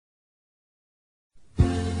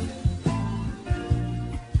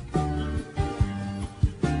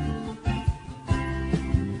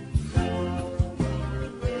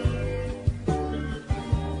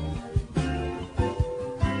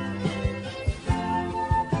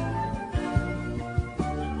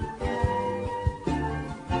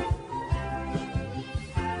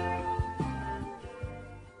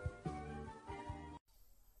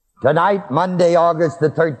Tonight, Monday, August the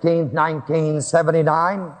 13th,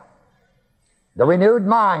 1979, the renewed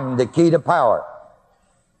mind, the key to power.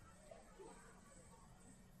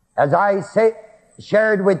 As I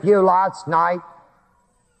shared with you last night,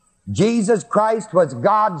 Jesus Christ was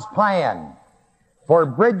God's plan for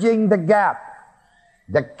bridging the gap,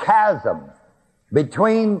 the chasm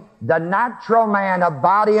between the natural man of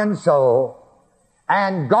body and soul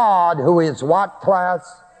and God, who is what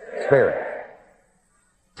class? Spirit.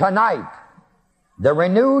 Tonight, the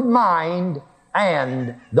renewed mind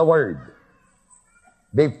and the Word.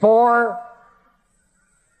 Before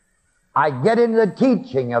I get into the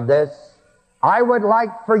teaching of this, I would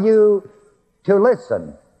like for you to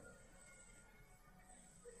listen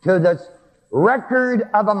to this record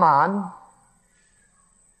of a man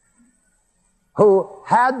who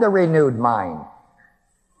had the renewed mind,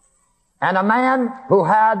 and a man who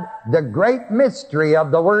had the great mystery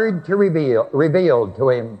of the Word to revealed to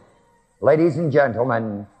him. Ladies and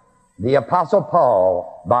gentlemen, the Apostle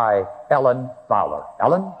Paul by Ellen Fowler.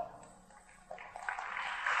 Ellen?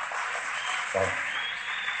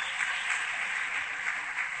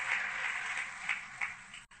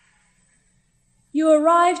 You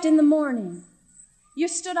arrived in the morning. You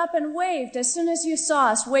stood up and waved as soon as you saw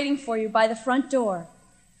us waiting for you by the front door.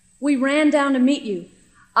 We ran down to meet you.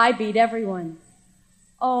 I beat everyone.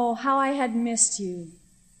 Oh, how I had missed you.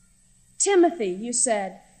 Timothy, you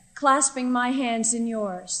said, clasping my hands in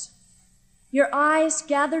yours. Your eyes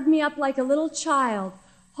gathered me up like a little child,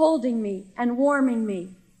 holding me and warming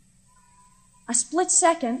me. A split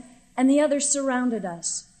second, and the others surrounded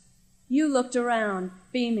us. You looked around,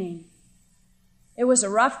 beaming. It was a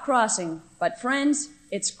rough crossing, but friends,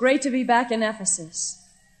 it's great to be back in Ephesus.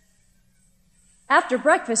 After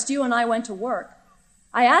breakfast, you and I went to work.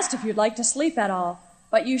 I asked if you'd like to sleep at all,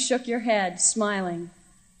 but you shook your head, smiling.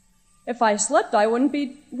 If I slept, I wouldn't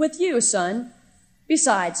be with you, son.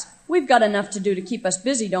 Besides, we've got enough to do to keep us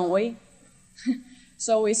busy, don't we?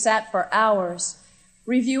 So we sat for hours,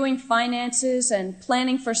 reviewing finances and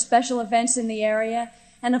planning for special events in the area,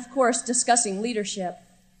 and of course, discussing leadership.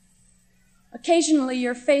 Occasionally,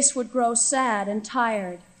 your face would grow sad and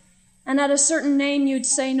tired, and at a certain name, you'd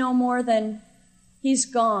say no more than, "He's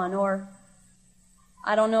gone," or,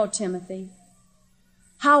 "I don't know, Timothy."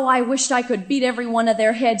 How I wished I could beat every one of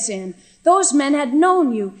their heads in. Those men had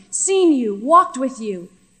known you, seen you, walked with you.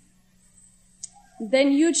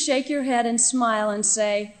 Then you'd shake your head and smile and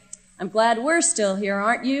say, "I'm glad we're still here,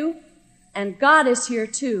 aren't you? And God is here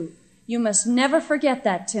too. You must never forget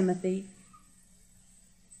that, Timothy."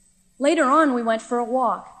 Later on, we went for a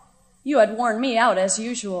walk. You had worn me out as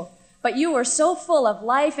usual, but you were so full of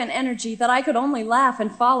life and energy that I could only laugh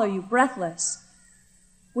and follow you breathless.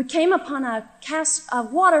 We came upon a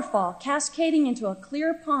waterfall cascading into a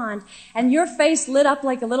clear pond, and your face lit up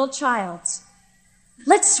like a little child's.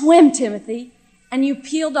 "Let's swim, Timothy," and you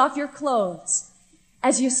peeled off your clothes.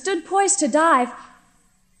 As you stood poised to dive,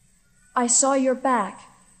 I saw your back.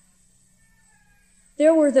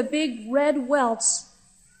 There were the big red welts,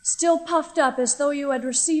 still puffed up as though you had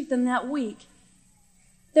received them that week.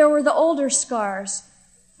 There were the older scars,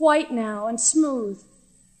 white now and smooth,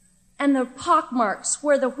 and the pockmarks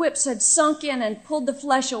where the whips had sunk in and pulled the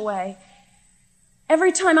flesh away.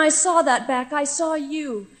 Every time I saw that back, I saw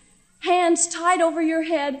you, hands tied over your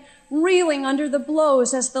head, reeling under the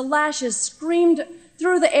blows as the lashes screamed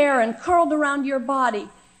through the air and curled around your body.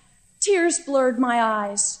 Tears blurred my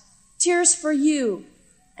eyes, tears for you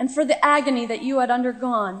and for the agony that you had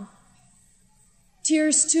undergone.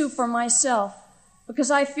 Tears, too, for myself, because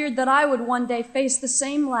I feared that I would one day face the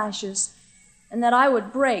same lashes and that I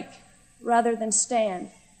would break rather than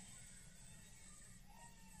stand.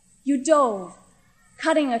 You dove,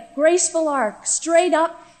 cutting a graceful arc straight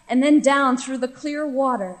up and then down through the clear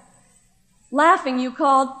water. Laughing, you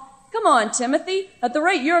called, "Come on, Timothy. At the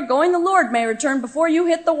rate you're going, the Lord may return before you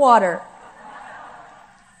hit the water."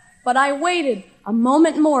 But I waited a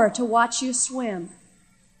moment more to watch you swim.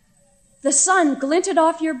 The sun glinted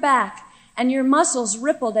off your back, and your muscles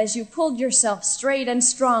rippled as you pulled yourself straight and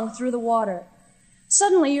strong through the water.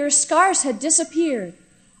 Suddenly, your scars had disappeared.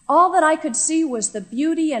 All that I could see was the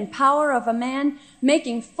beauty and power of a man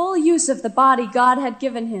making full use of the body God had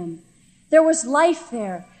given him. There was life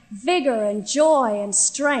there, vigor and joy and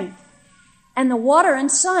strength. And the water and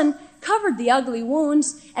sun covered the ugly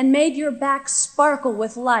wounds and made your back sparkle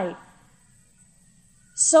with light.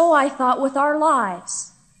 So I thought with our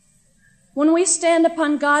lives. When we stand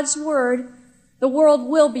upon God's word, the world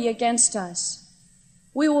will be against us.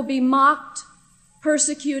 We will be mocked,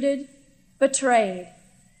 persecuted, betrayed.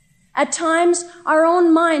 At times, our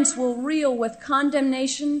own minds will reel with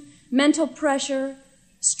condemnation, mental pressure,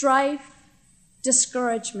 strife,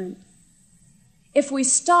 discouragement. If we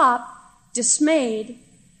stop, dismayed,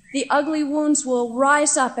 the ugly wounds will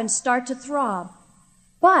rise up and start to throb.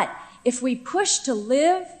 But if we push to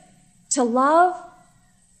live, to love,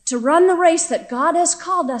 to run the race that God has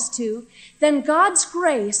called us to, then God's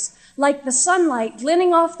grace, like the sunlight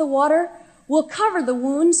glinting off the water, will cover the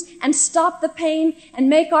wounds and stop the pain and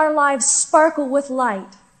make our lives sparkle with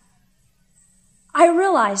light. I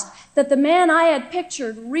realized that the man I had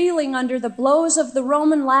pictured reeling under the blows of the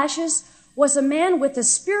Roman lashes was a man with the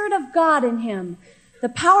Spirit of God in him, the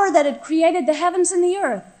power that had created the heavens and the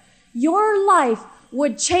earth. Your life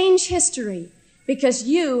would change history because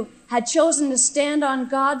you had chosen to stand on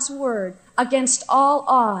God's word against all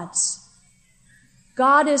odds.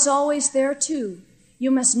 God is always there too.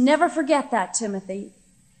 You must never forget that, Timothy.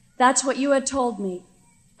 That's what you had told me,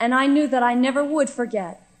 and I knew that I never would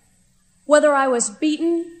forget. Whether I was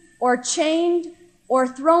beaten or chained or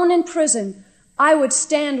thrown in prison, I would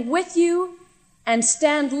stand with you and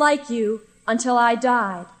stand like you until I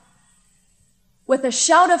died. With a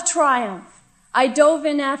shout of triumph, I dove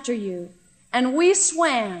in after you, and we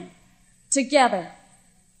swam together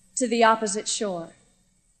to the opposite shore.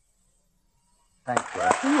 Thank you.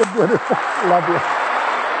 You're beautiful. Love you.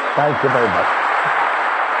 Thank you very much.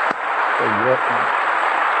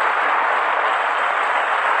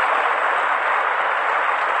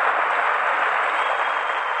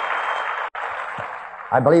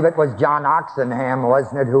 I believe it was John Oxenham,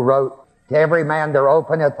 wasn't it, who wrote, "To every man there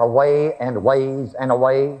openeth a way, and ways, and a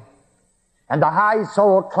way. And the high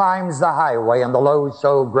soul climbs the highway, and the low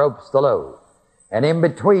soul gropes the low. And in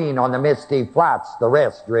between on the misty flats the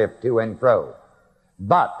rest drift to and fro.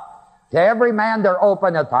 But to every man there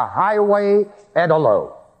openeth a highway and a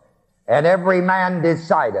low, and every man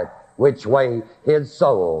decideth which way his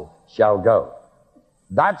soul shall go."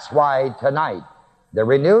 That's why tonight, the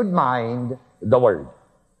renewed mind, the Word.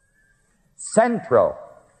 Central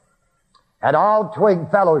at all twig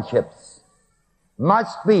fellowships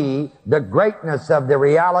must be the greatness of the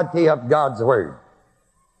reality of God's Word.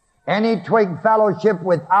 Any twig fellowship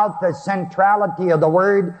without the centrality of the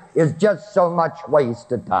Word is just so much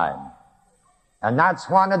waste of time. And that's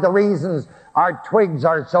one of the reasons our twigs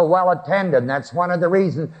are so well attended. And that's one of the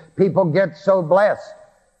reasons people get so blessed.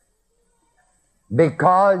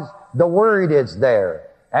 Because the Word is there.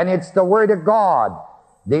 And it's the Word of God,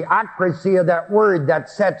 the accuracy of that Word, that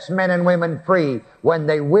sets men and women free when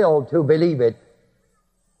they will to believe it.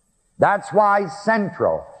 That's why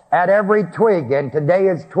central at every twig, and today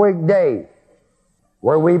is Twig Day,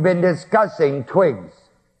 where we've been discussing twigs.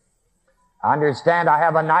 I understand I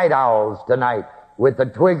have a night owls tonight with the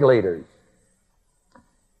twig leaders.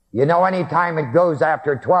 You know, any time it goes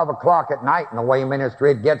after 12 o'clock at night in the way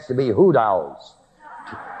ministry, it gets to be hoot owls.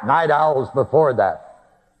 Night owls before that.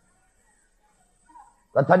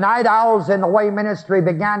 But the night owls in the way ministry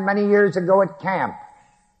began many years ago at camp.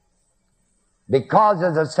 Because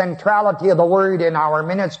of the centrality of the Word in our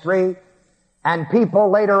ministry, and people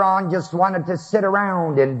later on just wanted to sit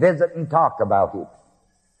around and visit and talk about it.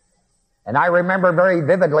 And I remember very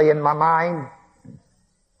vividly in my mind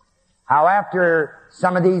how after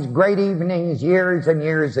some of these great evenings years and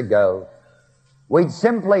years ago, we'd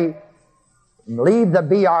simply leave the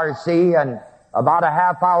BRC, and about a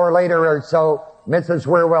half hour later or so, Mrs.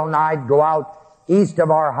 Wierwell and I'd go out east of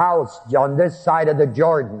our house on this side of the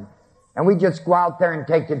Jordan. And we just go out there and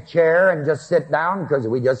take a chair and just sit down because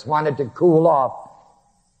we just wanted to cool off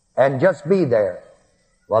and just be there.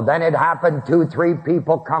 Well, then it happened 2-3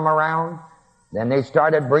 people come around. Then they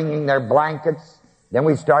started bringing their blankets. Then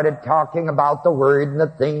we started talking about the Word and the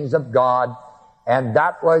things of God. And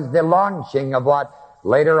that was the launching of what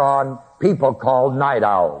later on people called night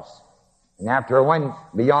owls. And after it went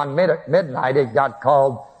beyond midnight, it got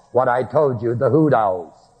called what I told you, the hoot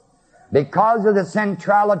owls. Because of the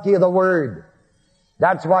centrality of the Word.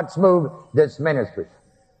 That's what's moved this ministry.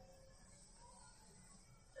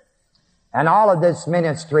 And all of this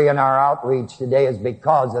ministry and our outreach today is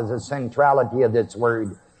because of the centrality of this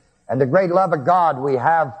Word. And the great love of God we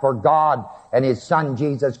have for God and His Son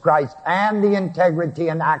Jesus Christ, and the integrity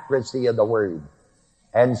and accuracy of the Word.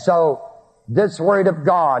 And so, this Word of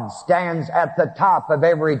God stands at the top of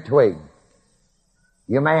every twig.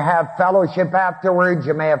 You may have fellowship afterwards,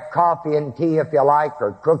 you may have coffee and tea if you like,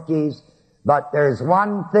 or cookies, but there's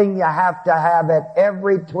one thing you have to have at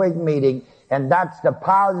every twig meeting, and that's the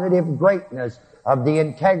positive greatness of the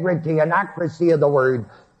integrity and accuracy of the Word,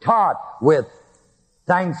 taught with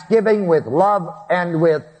thanksgiving, with love, and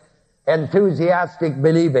with enthusiastic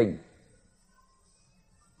believing.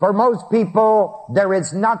 For most people, there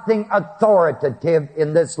is nothing authoritative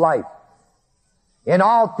in this life. In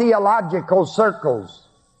all theological circles,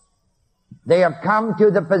 they have come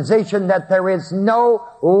to the position that there is no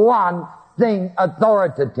one thing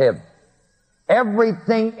authoritative.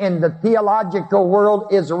 Everything in the theological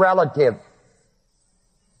world is relative.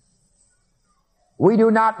 We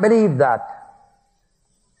do not believe that.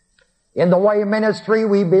 In the way ministry,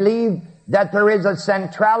 we believe that there is a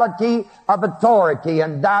centrality of authority,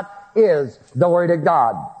 and that is the Word of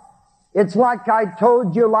God. It's like I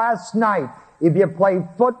told you last night. If you play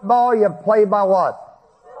football, you play by what?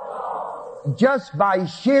 Just by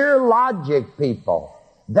sheer logic, people.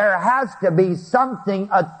 There has to be something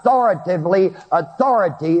authoritative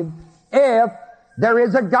if there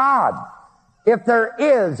is a God. If there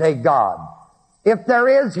is a God. If there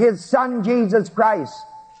is His Son, Jesus Christ.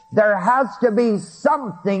 There has to be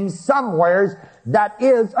something somewheres that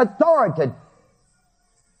is authoritative.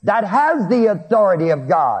 That has the authority of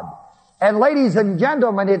God. And ladies and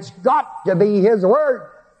gentlemen, it's got to be His Word.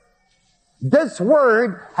 This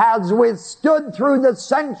Word has withstood through the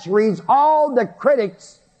centuries all the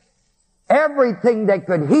critics, everything they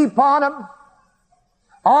could heap on them,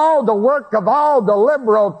 all the work of all the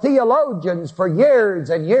liberal theologians for years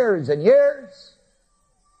and years and years.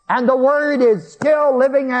 And the Word is still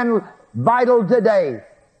living and vital today.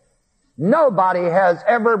 Nobody has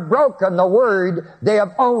ever broken the Word. They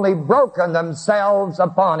have only broken themselves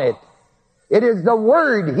upon it. It is the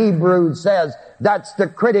Word, Hebrews says, that's the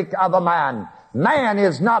critic of a man. Man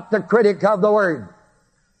is not the critic of the Word.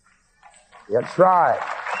 That's right.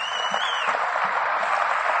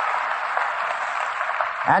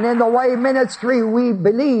 And in the way ministry, we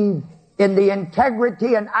believe in the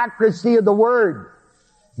integrity and accuracy of the Word.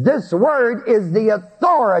 This Word is the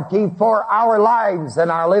authority for our lives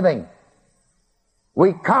and our living.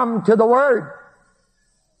 We come to the Word.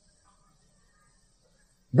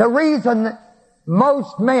 The reason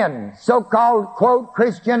most men, so-called, quote,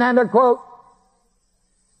 Christian, end of quote,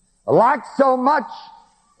 lack so much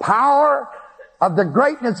power of the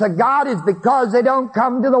greatness of God is because they don't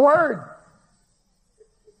come to the Word.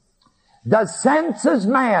 The senses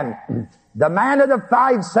man, the man of the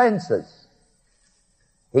five senses,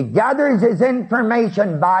 he gathers his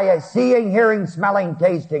information by a seeing, hearing, smelling,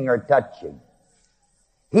 tasting, or touching.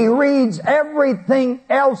 He reads everything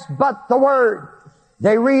else but the Word.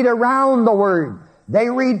 They read around the Word. They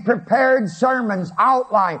read prepared sermons,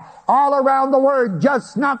 outline, all around the Word,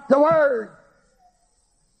 just not the Word.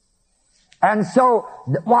 And so,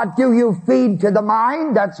 what do you feed to the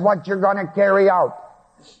mind? That's what you're going to carry out.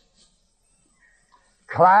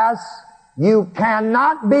 Class, you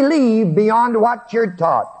cannot believe beyond what you're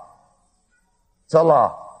taught. It's a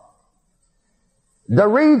law. The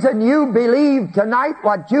reason you believe tonight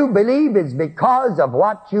what you believe is because of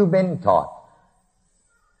what you've been taught.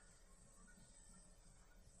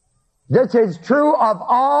 This is true of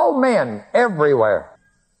all men everywhere.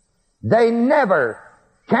 They never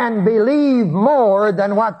can believe more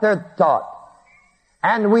than what they're taught.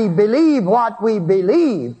 And we believe what we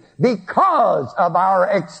believe because of our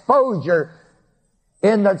exposure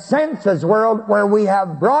in the senses world, where we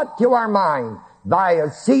have brought to our mind by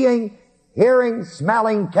seeing, hearing,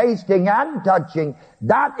 smelling, tasting, and touching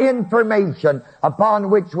that information upon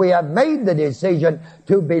which we have made the decision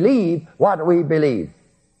to believe what we believe.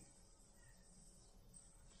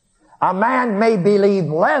 A man may believe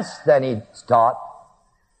less than he's taught.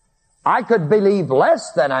 I could believe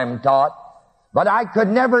less than I'm taught, but I could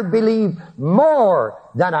never believe more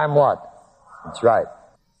than I'm what? That's right.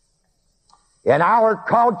 In our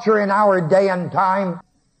culture, in our day and time,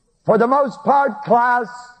 for the most part, class,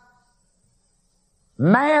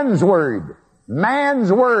 man's word,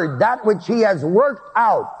 that which he has worked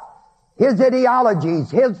out, his ideologies,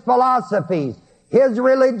 his philosophies, his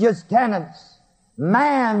religious tenets,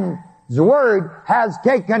 man's word has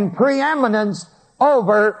taken preeminence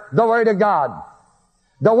over the Word of God.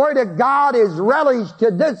 The Word of God is relished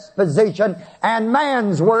to this position, and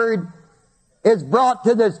man's word is brought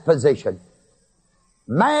to this position.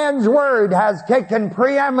 Man's word has taken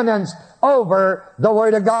preeminence over the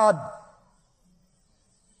Word of God.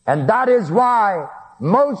 And that is why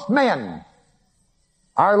most men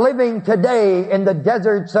are living today in the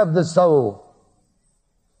deserts of the soul,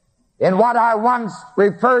 in what I once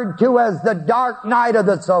referred to as the dark night of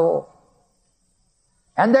the soul.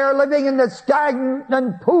 And they're living in the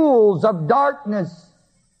stagnant pools of darkness.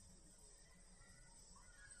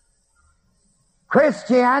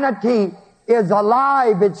 Christianity is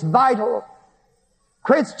alive, it's vital.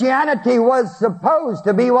 Christianity was supposed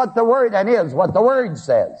to be what the Word, and is what the Word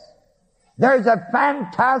says. There's a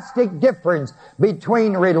fantastic difference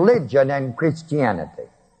between religion and Christianity.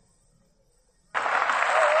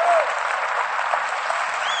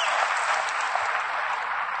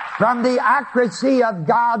 From the accuracy of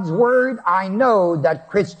God's Word, I know that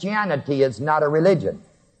Christianity is not a religion.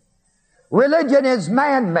 Religion is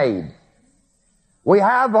man-made. We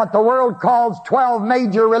have what the world calls 12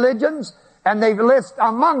 major religions, and they list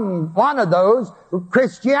among one of those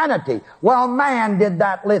Christianity. Well, man did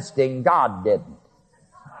that listing. God didn't.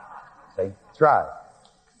 See? That's right.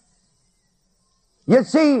 You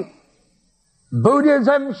see,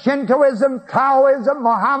 Buddhism, Shintoism, Taoism,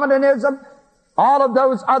 Mohammedanism, all of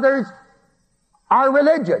those others are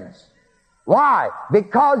religions. Why?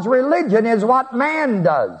 Because religion is what man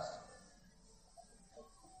does.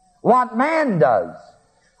 What man does.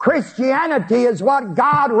 Christianity is what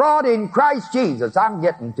God wrought in Christ Jesus. I'm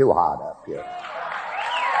getting too hot up here.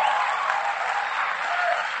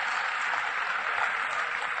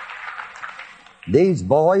 These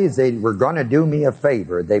boys, they were going to do me a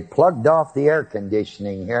favor. They plugged off the air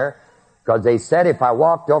conditioning here because they said if I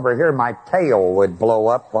walked over here, my tail would blow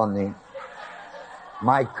up on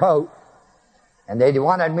my coat. And they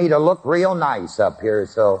wanted me to look real nice up here,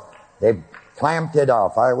 so they clamped it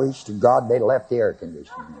off. I wish to God they left the air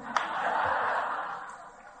conditioning.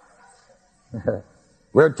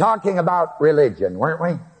 We're talking about religion, weren't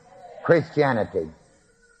we? Christianity.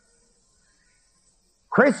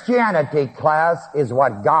 Christianity, class, is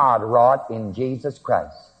what God wrought in Jesus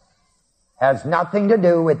Christ. Has nothing to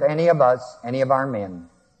do with any of us, any of our men.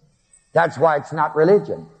 That's why it's not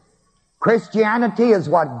religion. Christianity is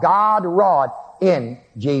what God wrought in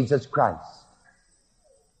Jesus Christ.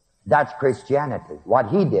 That's Christianity, what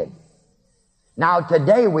He did. Now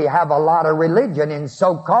today we have a lot of religion in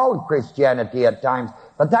so-called Christianity at times,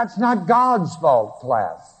 but that's not God's fault,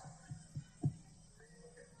 class.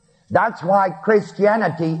 That's why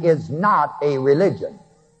Christianity is not a religion.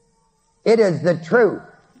 It is the truth.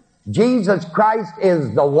 Jesus Christ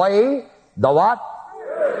is the way, the what?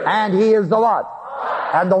 And He is the what?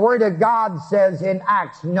 And the Word of God says in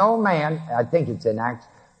Acts, no man, I think it's in Acts,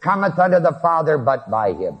 cometh unto the Father but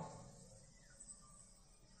by Him.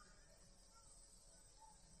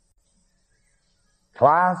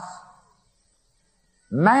 Class,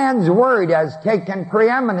 man's word has taken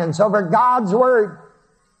preeminence over God's Word.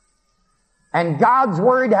 And God's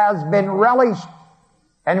Word has been relished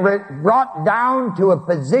and brought down to a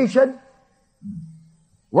position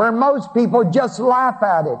where most people just laugh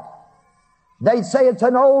at it. They say it's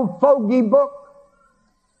an old fogey book.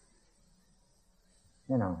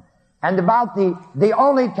 You know. And about the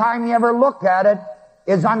only time you ever look at it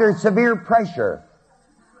is under severe pressure.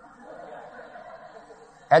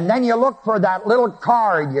 And then you look for that little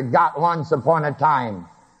card you got once upon a time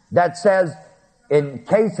that says, in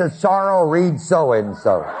case of sorrow, read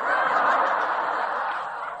so-and-so.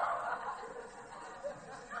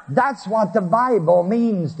 That's what the Bible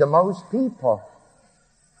means to most people.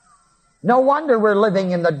 No wonder we're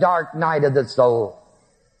living in the dark night of the soul.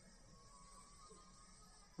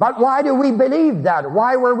 But why do we believe that?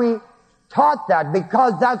 Why were we taught that?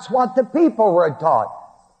 Because that's what the people were taught.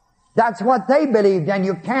 That's what they believed, and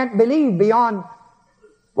you can't believe beyond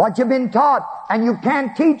what you've been taught, and you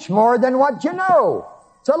can't teach more than what you know.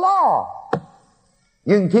 It's a law.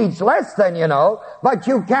 You can teach less than you know, but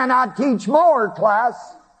you cannot teach more,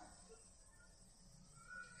 class.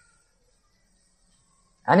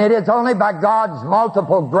 And it is only by God's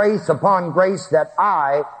multiple grace upon grace that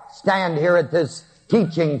I stand here at this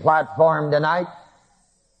teaching platform tonight,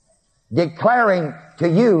 declaring to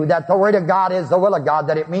you that the Word of God is the will of God,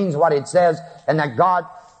 that it means what it says, and that God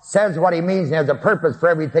says what He means, and there's a purpose for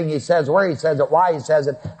everything He says, where He says it, why He says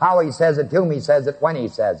it, how He says it, to whom He says it, when He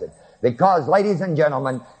says it. Because, ladies and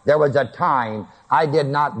gentlemen, there was a time I did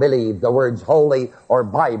not believe the words holy or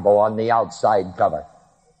Bible on the outside cover.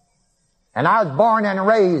 And I was born and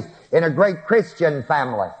raised in a great Christian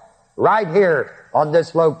family, right here on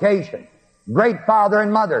this location. Great father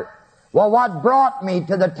and mother. Well, what brought me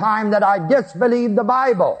to the time that I disbelieved the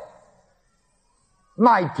Bible?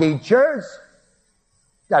 My teachers.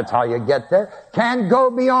 That's how you get there. Can't go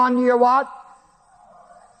beyond your what?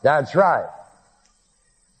 That's right.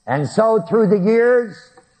 And so through the years,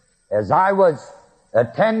 as I was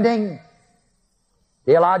attending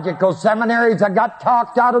theological seminaries, I got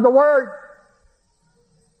talked out of the Word.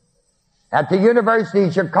 At the University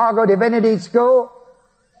of Chicago Divinity School,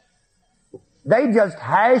 they just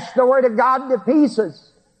hashed the Word of God to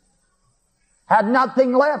pieces. Had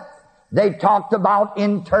nothing left. They talked about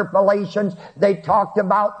interpolations. They talked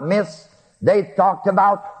about myths. They talked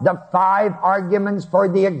about the 5 arguments for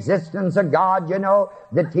the existence of God, you know,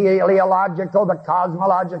 the teleological, the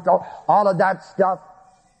cosmological, all of that stuff.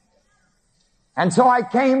 And so I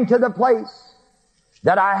came to the place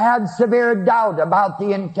that I had severe doubt about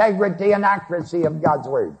the integrity and accuracy of God's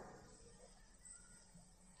Word.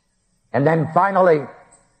 And then finally,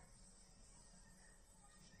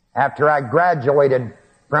 after I graduated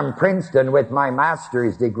from Princeton with my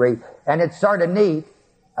master's degree, and it's sort of neat,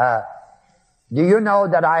 do you know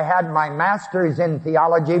that I had my master's in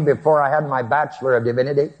theology before I had my bachelor of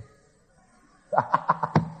divinity?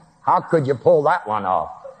 How could you pull that one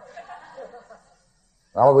off?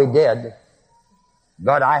 Well, we did.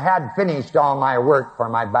 But I had finished all my work for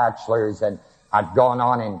my bachelor's, and I'd gone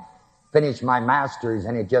on and finished my master's,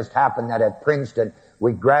 and it just happened that at Princeton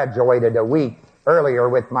we graduated a week earlier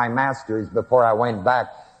with my master's before I went back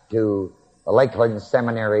to Lakeland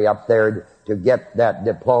Seminary up there to get that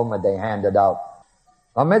diploma they handed out.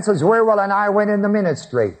 Well, Mrs. Wierwille and I went in the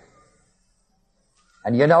ministry.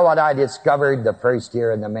 And you know what I discovered the first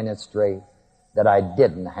year in the ministry? That I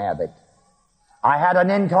didn't have it. I had an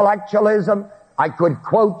intellectualism. I could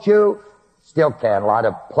quote you, still can, a lot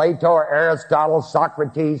of Plato, Aristotle,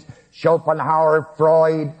 Socrates, Schopenhauer,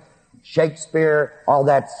 Freud, Shakespeare, all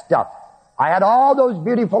that stuff. I had all those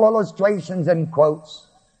beautiful illustrations and quotes.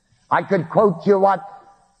 I could quote you what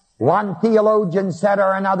one theologian said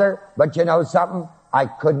or another, but you know something? I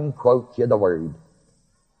couldn't quote you the word.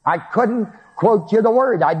 I couldn't quote you the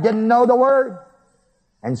word. I didn't know the word.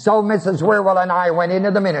 And so Mrs. Wierwille and I went into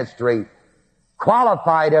the ministry,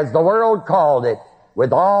 qualified as the world called it,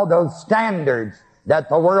 with all those standards that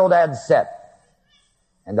the world had set.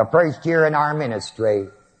 And the first year in our ministry,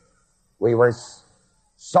 we were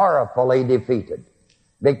sorrowfully defeated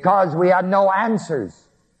because we had no answers.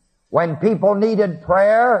 When people needed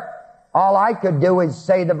prayer, all I could do is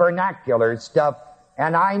say the vernacular stuff,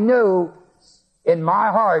 and I knew in my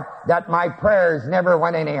heart that my prayers never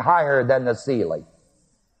went any higher than the ceiling.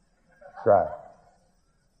 That's right.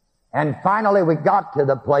 And finally we got to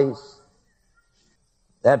the place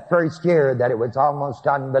that first year that it was almost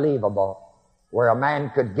unbelievable where a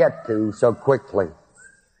man could get to so quickly.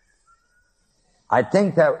 I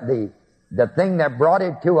think that the thing that brought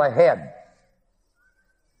it to a head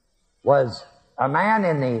was a man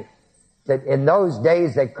in those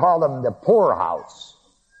days they called him the poorhouse.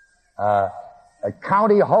 A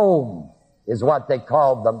county home is what they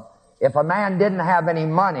called them. If a man didn't have any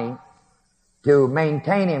money to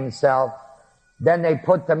maintain himself, then they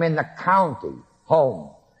put them in the county home.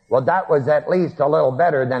 Well, that was at least a little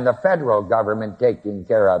better than the federal government taking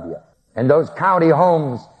care of you. And those county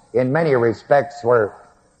homes, in many respects, were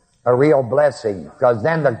a real blessing, because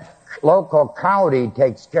then the local county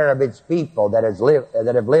takes care of its people that have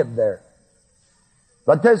lived there.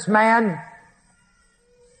 But this man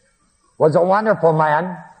was a wonderful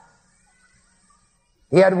man.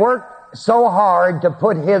 He had worked so hard to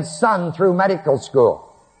put his son through medical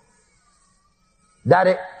school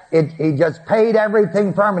that he just paid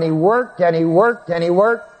everything for him, and he worked and he worked and he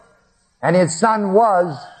worked, and his son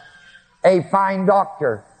was a fine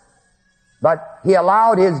doctor. But he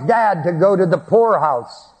allowed his dad to go to the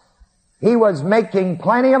poorhouse. He was making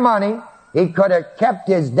plenty of money. He could have kept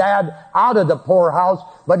his dad out of the poorhouse,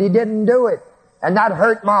 but he didn't do it. And that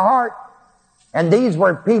hurt my heart. And these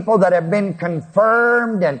were people that have been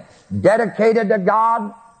confirmed and dedicated to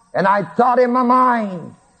God. And I thought in my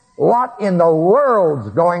mind, what in the world's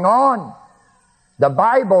going on? The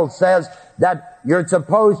Bible says that you're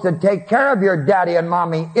supposed to take care of your daddy and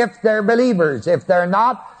mommy if they're believers. If they're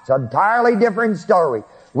not, it's an entirely different story.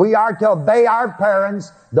 We are to obey our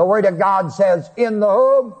parents. The Word of God says, in the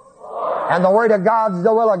whom? And the Word of God's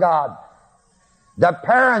the will of God. The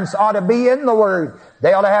parents ought to be in the Word.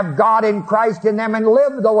 They ought to have God in Christ in them and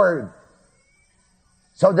live the Word.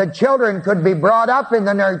 So the children could be brought up in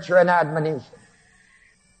the nurture and admonition.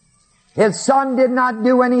 His son did not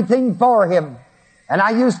do anything for him. And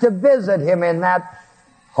I used to visit him in that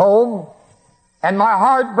home, and my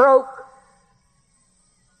heart broke.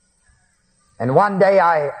 And one day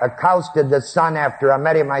I accosted the son after I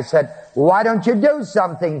met him. I said, why don't you do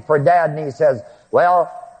something for Dad? And he says,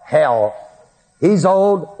 well, hell, he's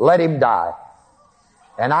old, let him die.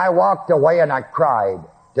 And I walked away and I cried.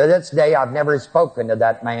 To this day, I've never spoken to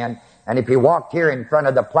that man. And if he walked here in front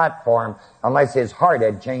of the platform, unless his heart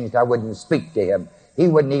had changed, I wouldn't speak to him. He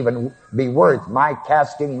wouldn't even be worth my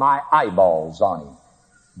casting my eyeballs on him.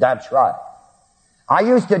 That's right. I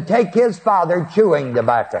used to take his father chewing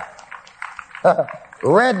tobacco.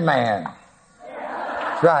 Red man.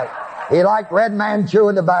 That's right. He liked red man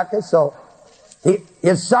chewing tobacco, so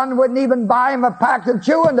his son wouldn't even buy him a pack of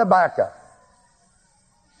chewing tobacco.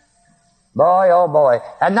 Boy, oh boy.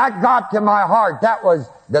 And that got to my heart. That was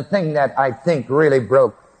the thing that I think really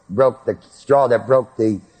broke the straw that broke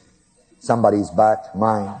somebody's back,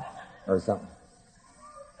 mine, or something.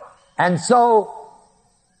 And so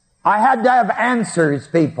I had to have answers,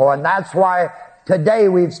 people, and that's why today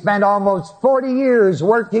we've spent almost 40 years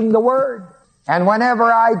working the Word. And whenever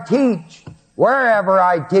I teach, wherever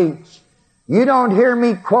I teach, you don't hear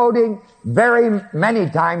me quoting very many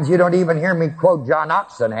times. You don't even hear me quote John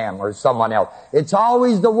Oxenham or someone else. It's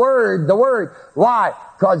always the Word, the Word. Why?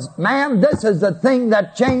 Because, man, this is the thing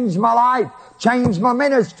that changed my life, changed my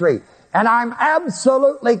ministry. And I'm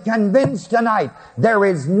absolutely convinced tonight there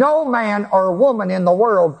is no man or woman in the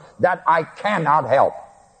world that I cannot help.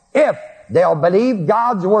 If they'll believe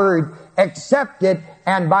God's Word, accept it,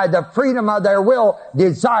 and by the freedom of their will,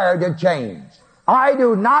 desire to change. I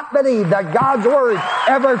do not believe that God's Word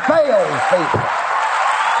ever fails people.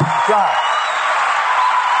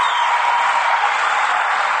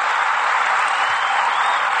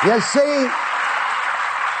 You see,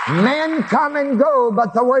 men come and go,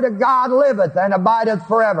 but the Word of God liveth and abideth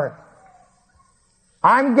forever.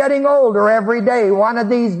 I'm getting older every day. One of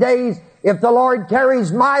these days, if the Lord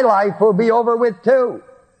tarries, my life will be over with too.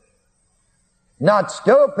 Not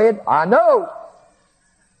stupid, I know.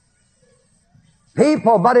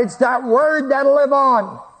 People, but it's that Word that'll live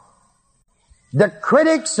on. The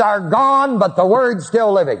critics are gone, but the Word's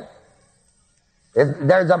still living.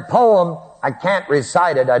 There's a poem, I can't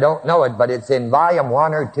recite it, I don't know it, but it's in volume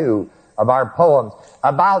 1 or 2 of our poems,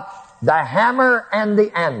 about the hammer and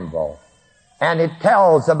the anvil. And it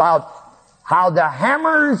tells about how the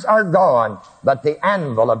hammers are gone, but the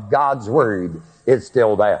anvil of God's Word is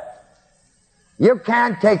still there. You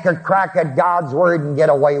can't take a crack at God's Word and get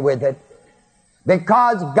away with it.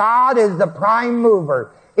 Because God is the prime mover.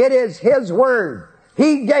 It is His Word.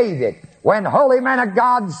 He gave it when holy men of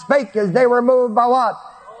God spake as they were moved by what?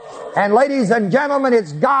 And ladies and gentlemen,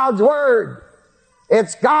 it's God's Word.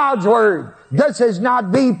 It's God's Word. This is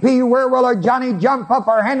not B.P. Wierwille or Johnny Jump Up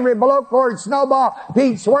or Henry Bullock or Snowball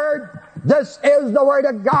Pete's Word. This is the Word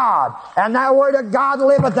of God. And that Word of God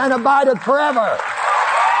liveth and abideth forever.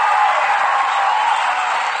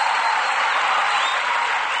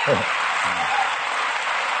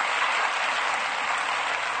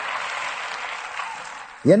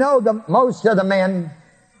 You know, most of the men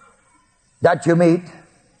that you meet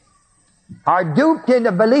are duped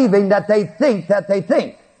into believing that they think that they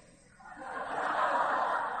think.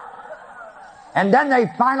 And then they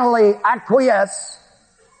finally acquiesce,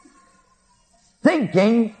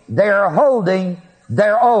 thinking they're holding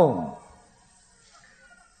their own.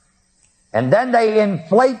 And then they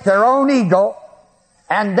inflate their own ego,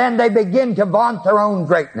 and then they begin to vaunt their own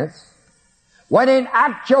greatness, when in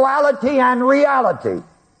actuality and reality,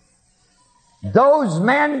 those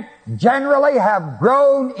men generally have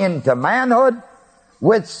grown into manhood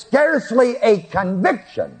with scarcely a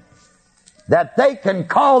conviction that they can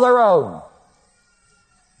call their own.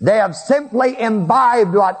 They have simply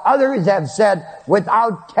imbibed what others have said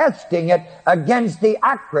without testing it against the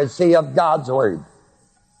accuracy of God's Word.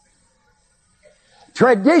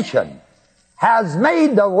 Tradition has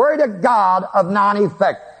made the Word of God of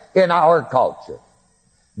non-effect in our culture.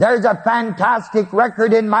 There's a fantastic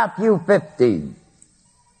record in Matthew 15.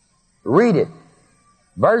 Read it.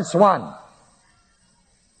 Verse 1.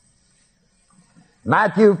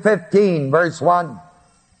 Matthew 15, verse 1.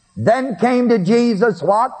 Then came to Jesus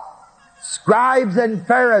what? Scribes and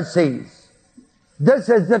Pharisees. This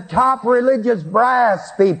is the top religious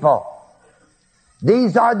brass people.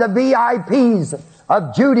 These are the VIPs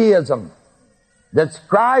of Judaism. The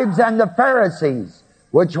scribes and the Pharisees,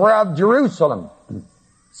 which were of Jerusalem,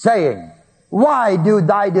 saying, why do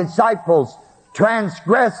thy disciples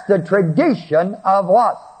transgress the tradition of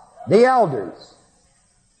what? The elders.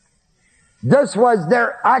 This was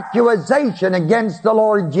their accusation against the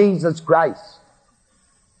Lord Jesus Christ.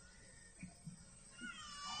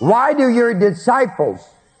 Why do your disciples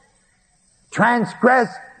transgress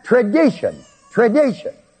tradition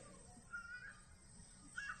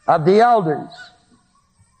of the elders?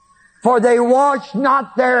 For they wash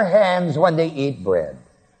not their hands when they eat bread.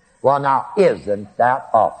 Well, now, isn't that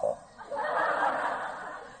awful?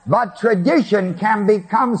 But tradition can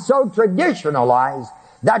become so traditionalized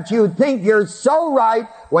that you think you're so right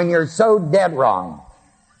when you're so dead wrong.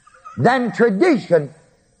 Then tradition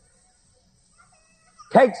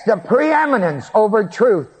takes the preeminence over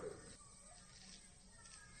truth.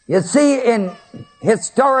 You see, in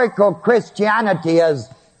historical Christianity, as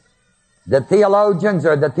the theologians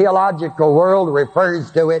or the theological world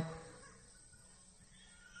refers to it,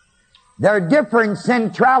 there are different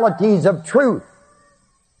centralities of truth.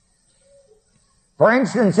 For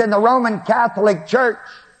instance, in the Roman Catholic Church,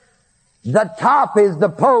 the top is the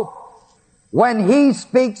Pope. When he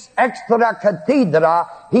speaks extra cathedra,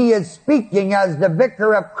 he is speaking as the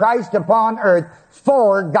vicar of Christ upon earth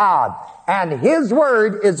for God. And his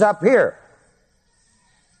word is up here.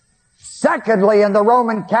 Secondly, in the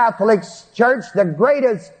Roman Catholic Church, the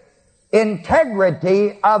greatest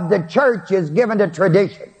integrity of the church is given to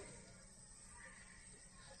tradition.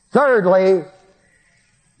 Thirdly,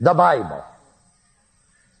 the Bible.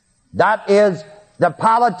 That is the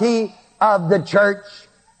polity of the church.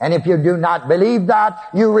 And if you do not believe that,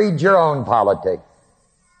 you read your own polity.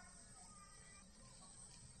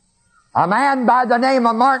 A man by the name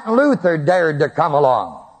of Martin Luther dared to come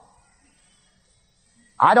along.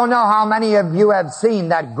 I don't know how many of you have seen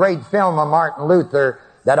that great film of Martin Luther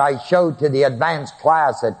that I showed to the advanced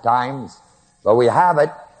class at times, but we have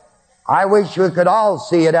it. I wish we could all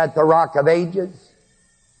see it at the Rock of Ages,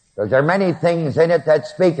 because there are many things in it that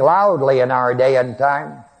speak loudly in our day and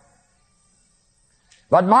time.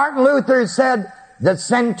 But Martin Luther said the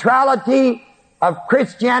centrality of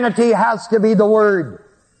Christianity has to be the Word.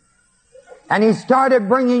 And he started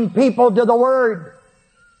bringing people to the Word.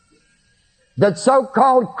 The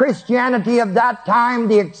so-called Christianity of that time,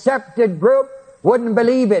 the accepted group, wouldn't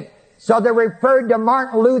believe it. So they referred to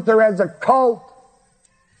Martin Luther as a cult.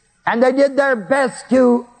 And they did their best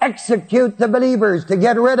to execute the believers, to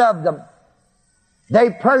get rid of them.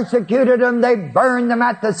 They persecuted them, they burned them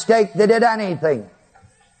at the stake, they did anything.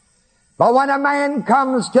 But when a man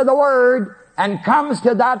comes to the Word and comes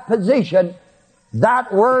to that position,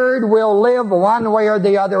 that Word will live one way or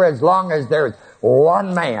the other as long as there's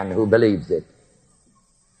one man who believes it.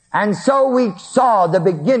 And so we saw the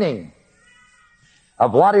beginning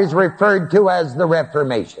of what is referred to as the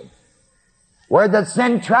Reformation, where the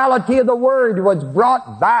centrality of the Word was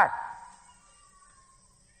brought back.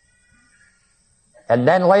 And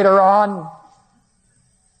then later on,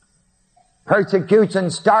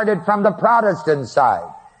 persecution started from the Protestant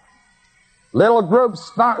side. Little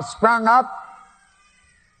groups sprung up,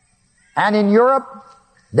 and in Europe,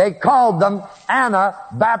 they called them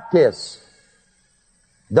Anabaptists.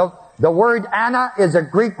 The word Ana is a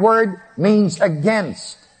Greek word, means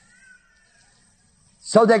against.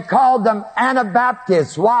 So they called them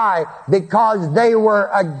Anabaptists. Why? Because they were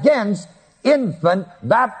against infant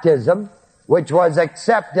baptism, which was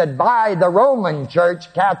accepted by the Roman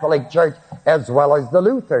Church, Catholic Church, as well as the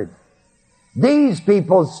Lutheran. These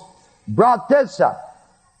people brought this up.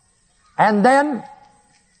 And then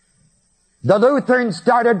the Lutherans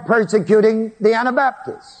started persecuting the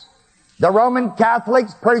Anabaptists. The Roman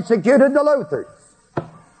Catholics persecuted the Lutherans.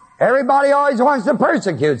 Everybody always wants to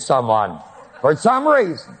persecute someone for some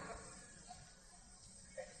reason.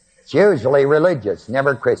 It's usually religious,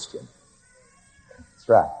 never Christian. That's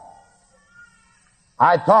right.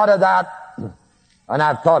 I thought of that, and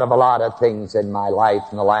I've thought of a lot of things in my life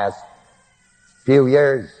in the last few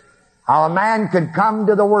years. How a man could come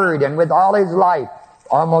to the Word, and with all his life,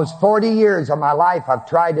 almost 40 years of my life, I've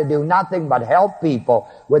tried to do nothing but help people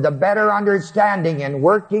with a better understanding and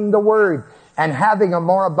working the Word and having a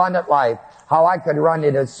more abundant life. How I could run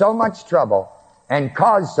into so much trouble and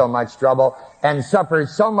cause so much trouble and suffer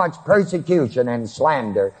so much persecution and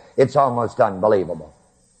slander. It's almost unbelievable.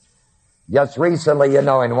 Just recently, in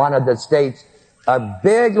one of the states, a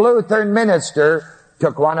big Lutheran minister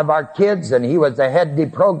took one of our kids, and he was the head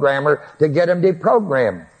deprogrammer, to get him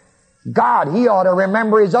deprogrammed. God, he ought to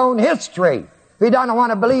remember his own history. If he doesn't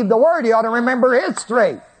want to believe the Word, he ought to remember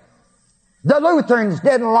history. The Lutherans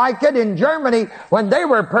didn't like it in Germany when they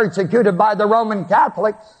were persecuted by the Roman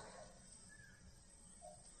Catholics.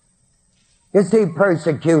 You see,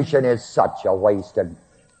 persecution is such a waste of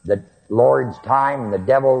the Lord's time. The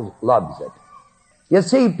devil loves it. You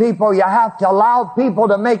see, people, you have to allow people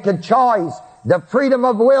to make a choice, the freedom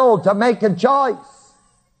of will to make a choice.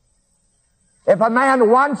 If a man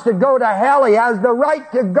wants to go to hell, he has the right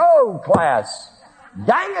to go, class.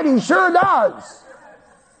 Dang it, he sure does.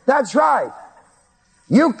 That's right.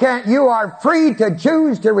 You are free to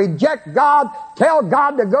choose to reject God, tell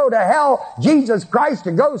God to go to hell, Jesus Christ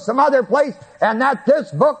to go some other place, and that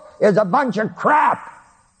this book is a bunch of crap.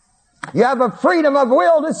 You have a freedom of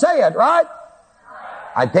will to say it, right?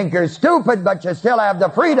 I think you're stupid, but you still have the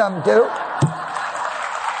freedom to.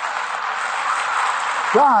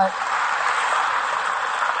 Right.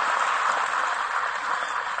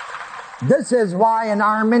 This is why in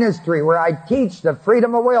our ministry, where I teach the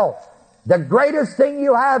freedom of will, the greatest thing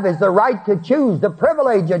you have is the right to choose, the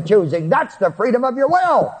privilege of choosing. That's the freedom of your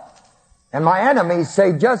will. And my enemies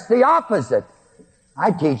say just the opposite.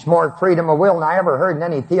 I teach more freedom of will than I ever heard in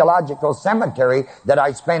any theological seminary that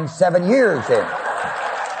I spent 7 years in.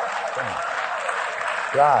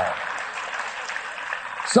 Right.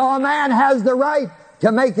 So a man has the right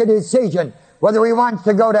to make a decision whether he wants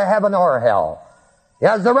to go to heaven or hell. He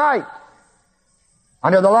has the right.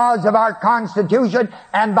 under the laws of our Constitution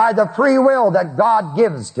and by the free will that God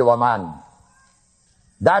gives to a man.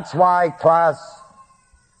 That's why, class,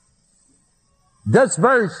 this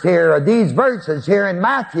verse here, or these verses here in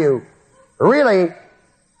Matthew, really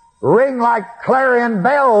ring like clarion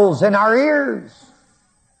bells in our ears.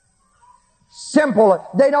 Simple.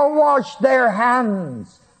 They don't wash their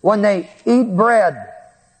hands when they eat bread.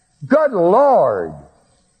 Good Lord.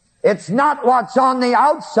 It's not what's on the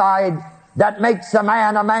outside that makes a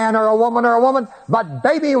man or a woman, but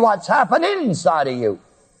baby, what's happened inside of you.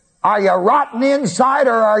 Are you rotten inside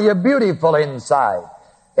or are you beautiful inside?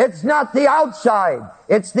 It's not the outside,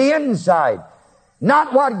 it's the inside.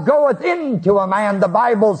 Not what goeth into a man, the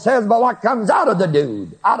Bible says, but what comes out of the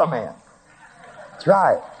dude, out of man. That's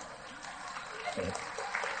right.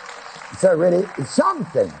 So really, it's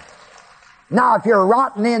something. Now, if you're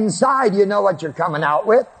rotten inside, you know what you're coming out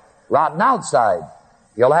with. Rotten outside.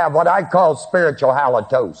 You'll have what I call spiritual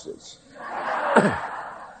halitosis.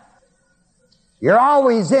 You're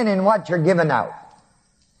always in what you're giving out.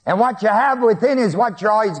 And what you have within is what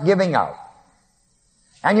you're always giving out.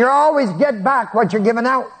 And you always get back what you're giving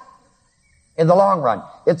out in the long run.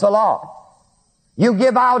 It's a law. You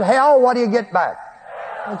give out hell, what do you get back?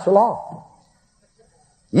 It's a law.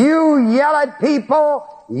 You yell at people,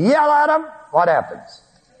 yell at them, what happens?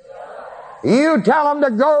 You tell them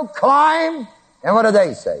to go climb, and what do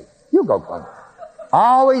they say? You go climb.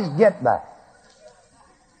 Always get back.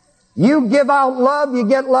 You give out love, you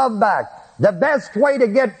get love back. The best way to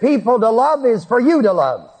get people to love is for you to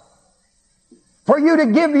love. For you to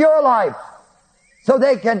give your life so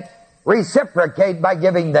they can reciprocate by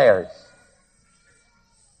giving theirs.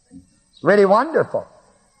 It's really wonderful.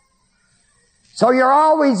 So you're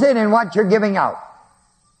always in what you're giving out.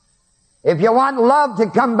 If you want love to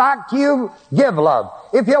come back to you, give love.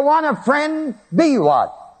 If you want a friend, be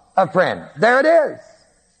what? A friend. There it is.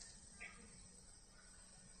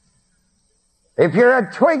 If you're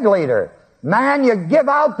a twig leader, man, you give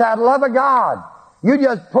out that love of God. You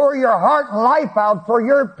just pour your heart and life out for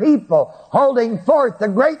your people, holding forth the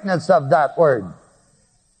greatness of that word.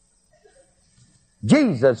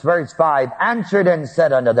 Jesus, verse 5, answered and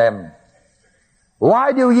said unto them,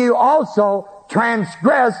 why do you also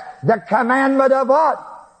transgress the commandment of what?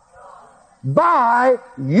 By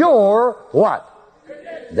your what?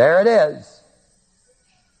 There it is.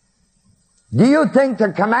 Do you think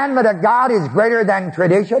the commandment of God is greater than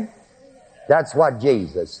tradition? That's what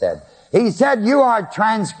Jesus said. He said, you are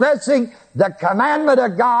transgressing the commandment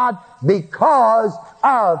of God because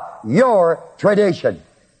of your tradition.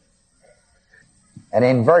 And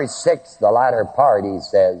in verse 6, the latter part, he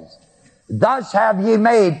says, thus have ye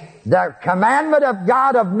made the commandment of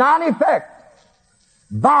God of none effect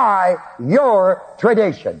by your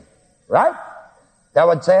tradition. Right? That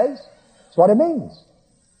what it says? That's what it means.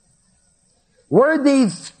 Were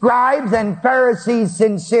these scribes and Pharisees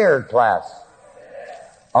sincere, class?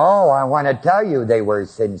 Oh, I want to tell you they were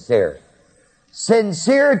sincere.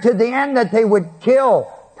 Sincere to the end that they would kill,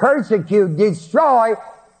 persecute, destroy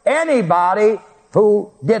anybody who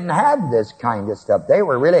didn't have this kind of stuff. They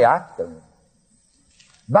were really after it.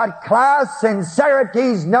 But class,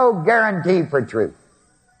 sincerity's no guarantee for truth.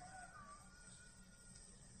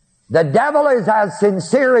 The devil is as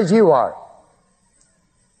sincere as you are.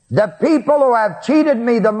 The people who have cheated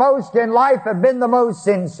me the most in life have been the most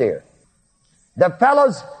sincere. The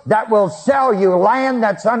fellows that will sell you land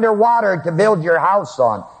that's underwater to build your house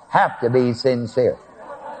on have to be sincere.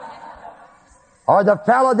 Or the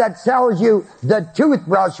fellow that sells you the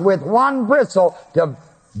toothbrush with one bristle to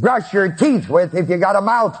brush your teeth with if you got a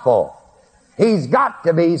mouthful. He's got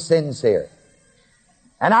to be sincere.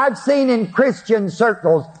 And I've seen in Christian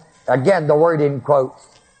circles, again the word in quotes,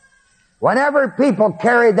 whenever people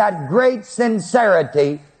carry that great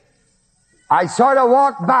sincerity, I sort of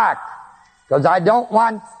walk back because I don't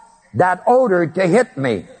want that odor to hit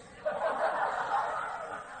me.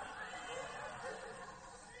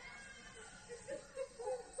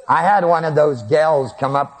 I had one of those gals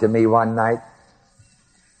come up to me one night.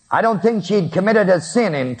 I don't think she'd committed a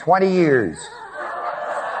sin in 20 years.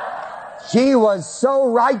 She was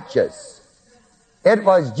so righteous. It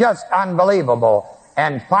was just unbelievable.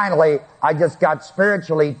 And finally, I just got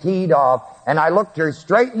spiritually teed off, and I looked her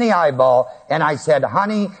straight in the eyeball, and I said,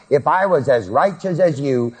 honey, if I was as righteous as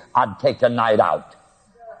you, I'd take a night out.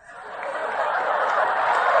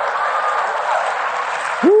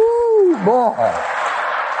 Woo, boy.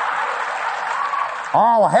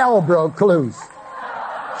 All hell broke loose.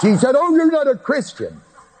 She said, oh, you're not a Christian.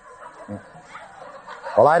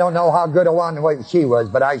 Well, I don't know how good a one she was,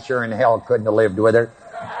 but I sure in hell couldn't have lived with her.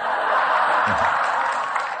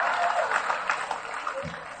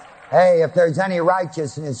 Hey, if there's any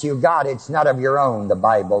righteousness you got, it's not of your own, the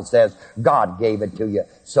Bible says. God gave it to you.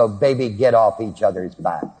 So, baby, get off each other's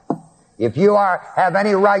back. If you have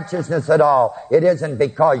any righteousness at all, it isn't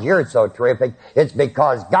because you're so terrific. It's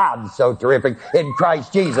because God's so terrific in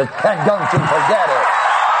Christ Jesus. And don't you forget it.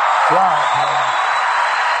 Right.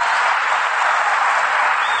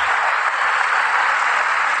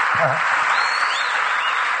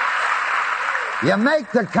 You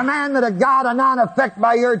make the commandment of God a non-effect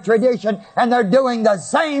by your tradition, and they're doing the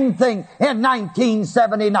same thing in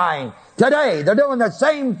 1979. Today, they're doing the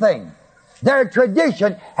same thing. Their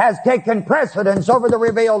tradition has taken precedence over the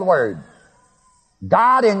revealed Word.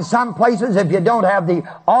 God, in some places, if you don't have the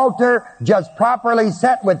altar just properly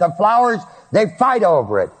set with the flowers, they fight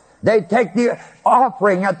over it. They take the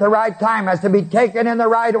offering at the right time, has to be taken in the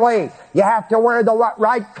right way. You have to wear the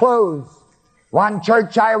right clothes. One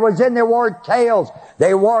church I was in, they wore tails.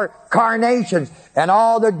 They wore carnations. And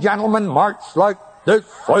all the gentlemen marched like this.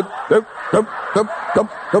 But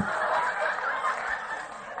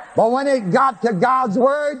when it got to God's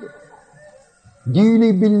Word,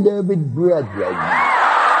 dearly beloved brethren,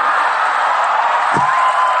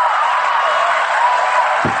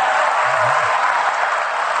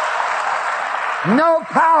 no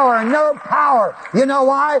power, no power. You know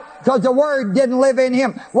why? Because the Word didn't live in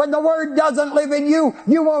him. When the Word doesn't live in you,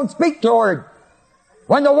 you won't speak the Word.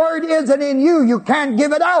 When the Word isn't in you, you can't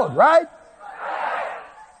give it out, right?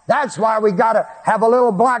 That's why we gotta have a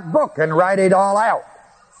little black book and write it all out.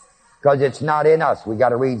 Because it's not in us. We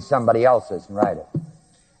gotta read somebody else's and write it.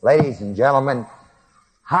 Ladies and gentlemen,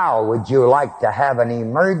 how would you like to have an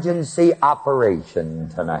emergency operation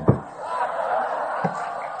tonight?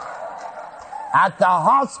 At the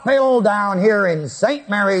hospital down here in St.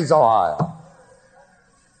 Mary's, Ohio.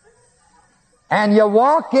 And you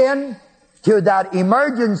walk in to that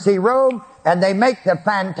emergency room and they make the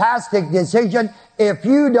fantastic decision, if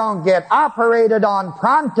you don't get operated on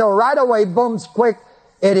pronto right away, booms quick,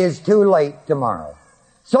 it is too late tomorrow.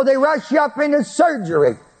 So they rush you up into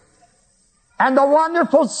surgery. And the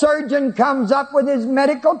wonderful surgeon comes up with his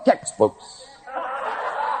medical textbooks.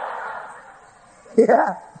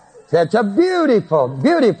 Yeah. That's a beautiful,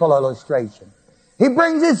 beautiful illustration. He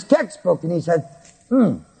brings his textbook and he says,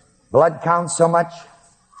 blood counts so much.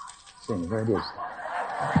 See, here it is.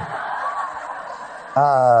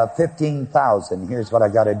 15,000. Here's what I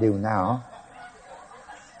got to do now.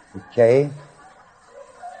 Okay.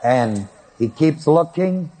 And he keeps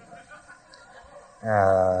looking.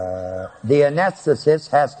 The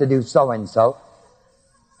anesthetist has to do so and so.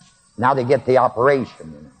 Now they get the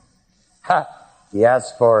operation. He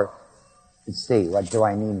asks for, let's see, what do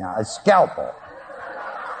I need now? A scalpel.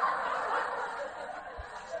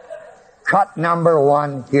 Cut number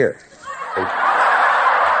 1 here.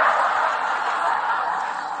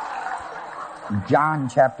 John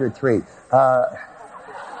chapter 3.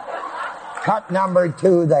 Cut number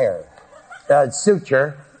 2 there.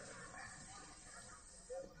 Suture.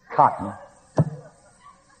 Cotton.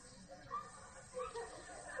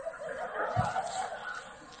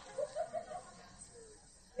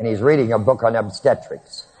 And he's reading a book on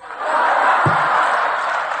obstetrics.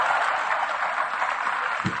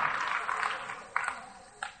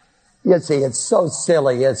 You see, it's so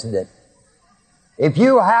silly, isn't it? If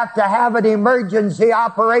you have to have an emergency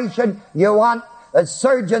operation, you want a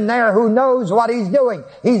surgeon there who knows what he's doing.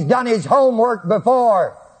 He's done his homework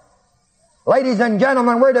before. Ladies and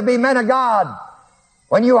gentlemen, we're to be men of God.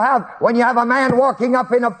 When you have a man walking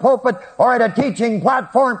up in a pulpit or at a teaching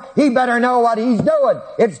platform, he better know what he's doing.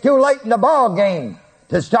 It's too late in the ball game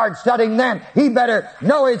to start studying then. He better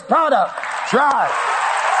know his product. Try.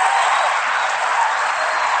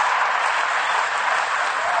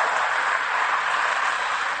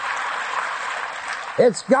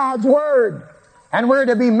 It's God's Word. And we're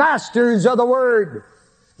to be masters of the Word.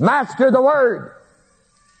 Master the Word.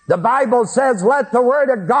 The Bible says, let the Word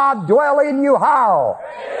of God dwell in you how?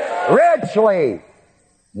 Richly.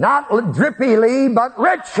 Not drippily, but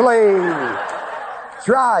richly. That's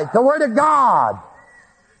right. The Word of God.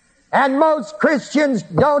 And most Christians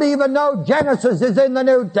don't even know Genesis is in the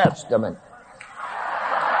New Testament.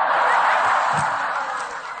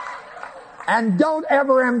 And don't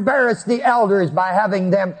ever embarrass the elders by having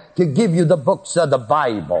them to give you the books of the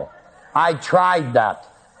Bible. I tried that.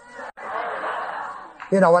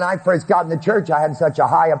 You know, when I first got in the church, I had such a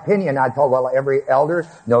high opinion. I thought, well, every elder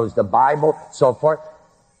knows the Bible, so forth.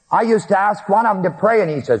 I used to ask one of them to pray,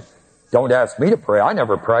 and he says, don't ask me to pray. I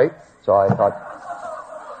never pray. So I thought,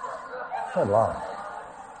 good Lord.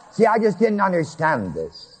 See, I just didn't understand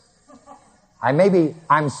this.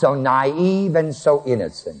 I'm so naive and so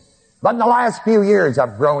innocent. But in the last few years,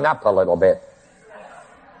 I've grown up a little bit.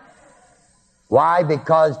 Why?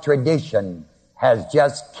 Because tradition has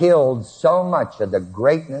just killed so much of the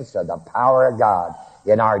greatness of the power of God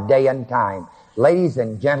in our day and time. Ladies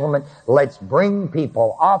and gentlemen, let's bring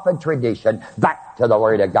people off of tradition back to the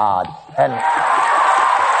Word of God.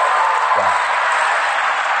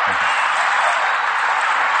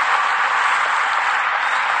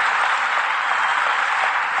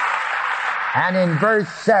 And in verse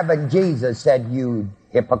 7, Jesus said, "You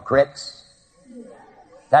hypocrites."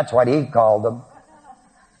 That's what he called them.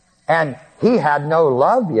 And he had no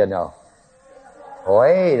love, you know.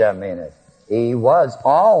 Wait a minute. He was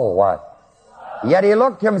all what? Yet he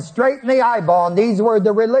looked him straight in the eyeball, and these were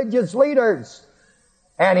the religious leaders.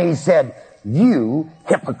 And he said, "You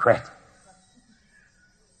hypocrite.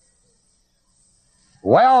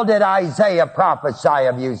 Well did Isaiah prophesy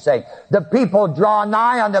of you, saying, the people draw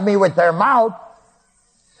nigh unto me with their mouth.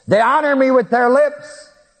 They honor me with their lips.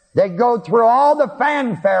 They go through all the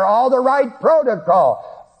fanfare, all the right protocol,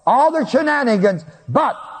 all the shenanigans.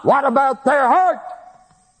 But what about their heart?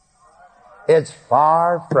 It's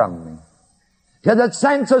far from me." To the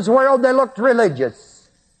senses world, they looked religious.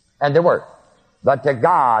 And they were. But to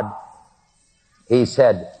God, he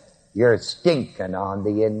said, "You're stinking on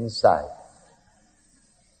the inside.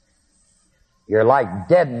 You're like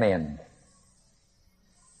dead men."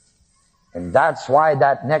 And that's why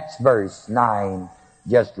that next verse, 9,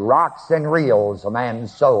 just rocks and reels a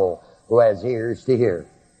man's soul who has ears to hear.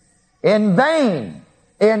 In vain,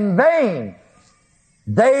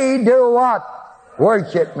 they do what?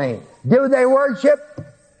 Worship me. Do they worship?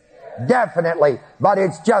 Definitely. But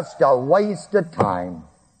it's just a waste of time.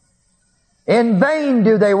 In vain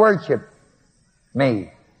do they worship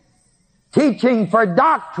me. Teaching for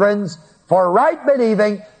doctrines, for right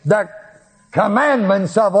believing, the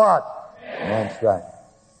commandments of what? That's right.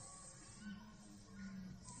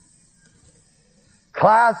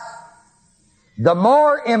 Class, the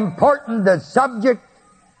more important the subject,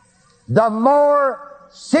 the more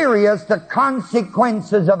serious the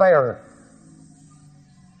consequences of error.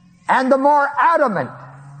 And the more adamant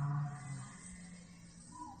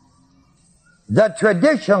the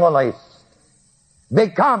traditionalists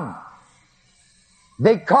become,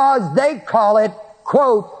 because they call it,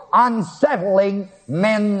 quote, unsettling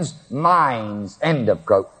men's minds, end of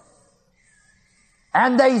quote.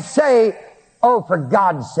 And they say, "Oh, for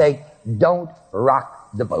God's sake, don't rock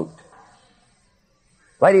the boat."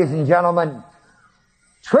 Ladies and gentlemen,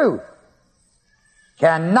 truth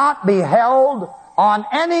cannot be held on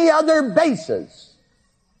any other basis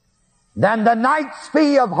than the knight's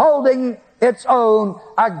fee of holding its own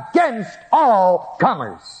against all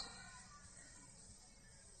comers.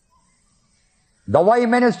 The way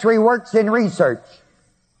ministry works in research.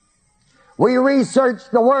 We research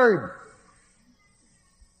the Word,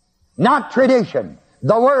 not tradition,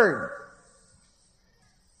 the Word.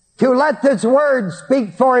 To let this Word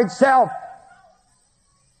speak for itself.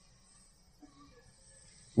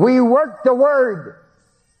 We work the Word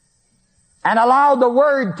and allow the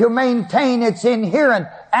Word to maintain its inherent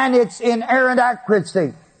and its inerrant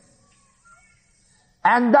accuracy.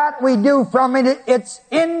 And that we do from its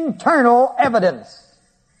internal evidence.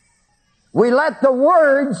 We let the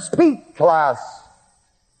Word speak, class.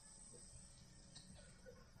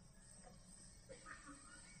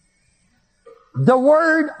 The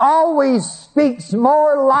Word always speaks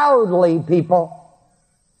more loudly, people,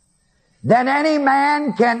 than any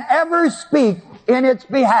man can ever speak in its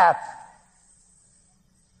behalf.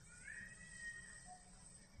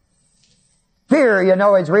 Fear, you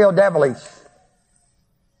know, is real devilish.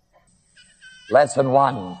 Lesson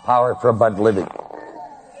 1, power for abundant living.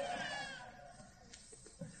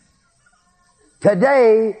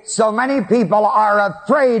 Today, so many people are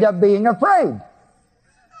afraid of being afraid.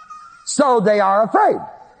 So they are afraid.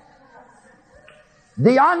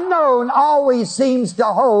 The unknown always seems to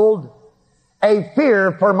hold a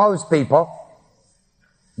fear for most people,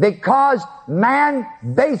 because man,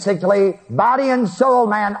 basically, body and soul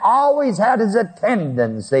man, always has a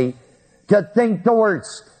tendency to think the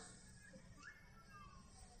worst.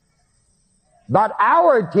 But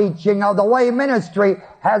our teaching of the way ministry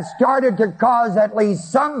has started to cause at least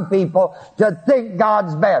some people to think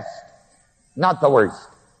God's best, not the worst.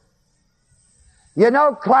 You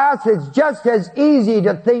know, class, it's just as easy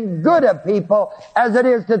to think good of people as it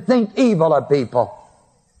is to think evil of people.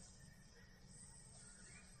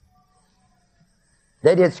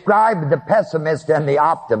 They describe the pessimist and the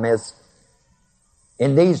optimist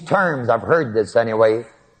in these terms. I've heard this anyway.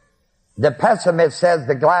 The pessimist says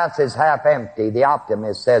the glass is half empty. The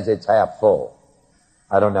optimist says it's half full.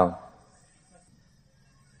 I don't know.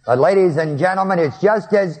 But ladies and gentlemen, it's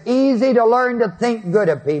just as easy to learn to think good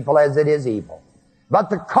of people as it is evil. But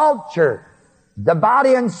the culture, the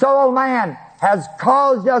body and soul man, has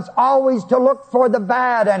caused us always to look for the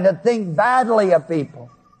bad and to think badly of people.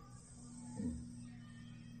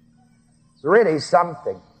 It's really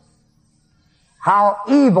something. How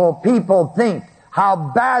evil people think,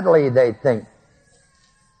 how badly they think.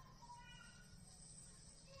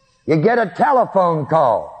 You get a telephone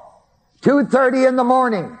call, 2:30 in the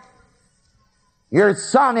morning. Your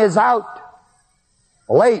son is out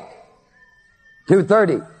late,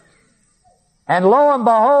 2:30. And lo and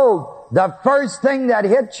behold, the first thing that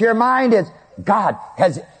hits your mind is, God,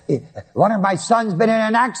 has one of my sons been in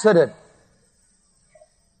an accident?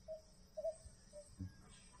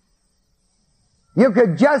 You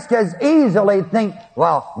could just as easily think,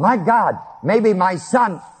 well, my God, maybe my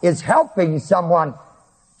son is helping someone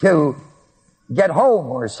to get home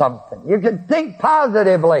or something. You could think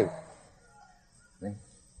positively.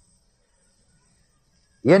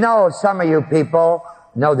 You know, some of you people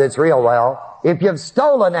know this real well. If you've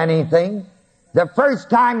stolen anything, the first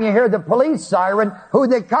time you hear the police siren, who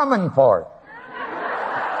they coming for?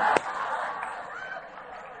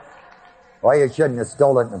 Well, you shouldn't have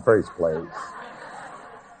stolen it in the first place.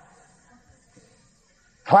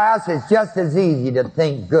 Class, it's just as easy to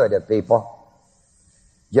think good of people.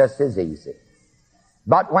 Just as easy.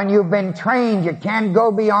 But when you've been trained, you can't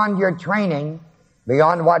go beyond your training,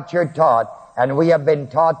 beyond what you're taught. And we have been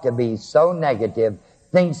taught to be so negative,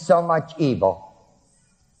 think so much evil.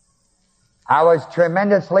 I was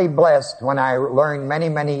tremendously blessed when I learned many,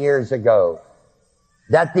 many years ago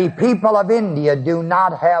that the people of India do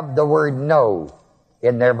not have the word no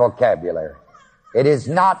in their vocabulary. It is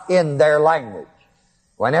not in their language.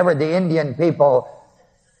 Whenever the Indian people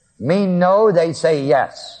mean no, they say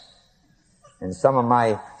yes. And some of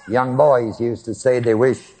my young boys used to say they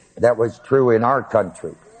wish that was true in our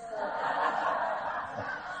country.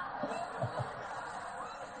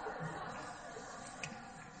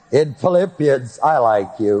 In Philippians, I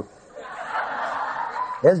like you.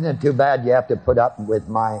 Isn't it too bad you have to put up with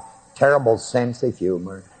my terrible sense of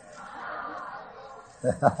humor?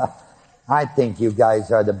 I think you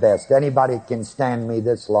guys are the best. Anybody can stand me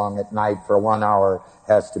this long at night for 1 hour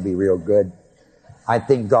has to be real good. I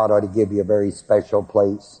think God ought to give you a very special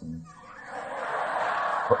place and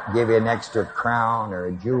give you an extra crown or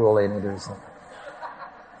a jewel in it or something.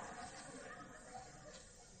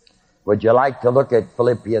 Would you like to look at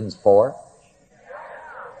Philippians 4?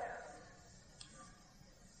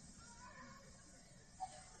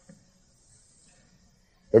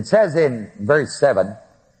 It says in verse 7,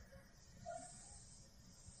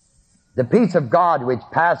 the peace of God which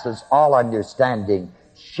passes all understanding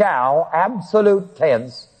shall, absolute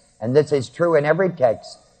tense, and this is true in every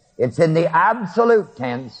text, it's in the absolute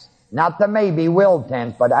tense, not the maybe will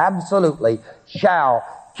tense, but absolutely, shall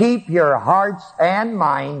keep your hearts and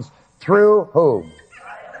minds through whom?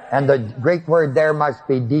 And the Greek word there must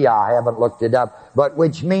be dia, I haven't looked it up, but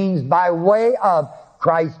which means by way of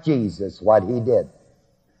Christ Jesus, what He did.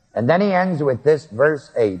 And then he ends with this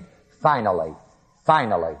verse 8, finally,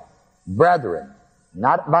 brethren,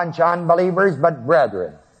 not a bunch of unbelievers, but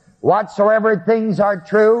brethren, whatsoever things are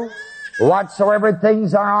true, whatsoever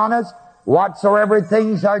things are honest, whatsoever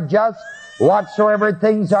things are just, whatsoever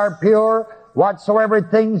things are pure, whatsoever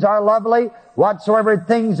things are lovely, whatsoever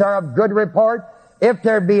things are of good report, if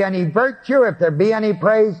there be any virtue, if there be any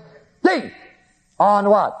praise, think on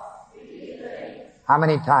what? How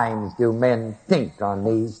many times do men think on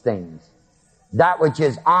these things? That which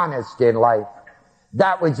is honest in life,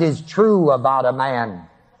 that which is true about a man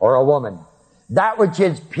or a woman, that which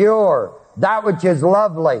is pure, that which is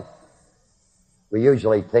lovely. We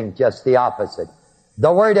usually think just the opposite.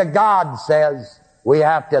 The Word of God says we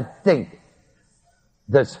have to think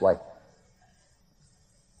this way.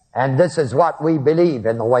 And this is what we believe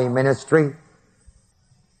in the Way Ministry.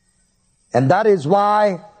 And that is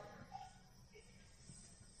why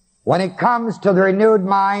when it comes to the renewed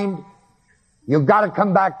mind, you've got to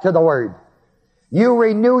come back to the Word. You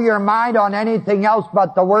renew your mind on anything else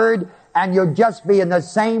but the Word, and you'll just be in the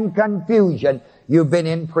same confusion you've been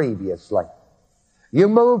in previously. You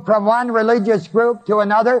move from one religious group to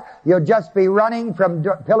another, you'll just be running from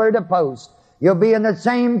pillar to post. You'll be in the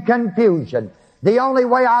same confusion. The only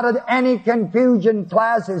way out of any confusion,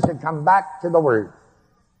 class, is to come back to the Word.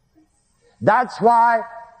 That's why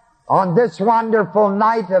on this wonderful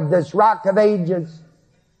night of this Rock of Ages,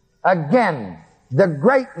 again, the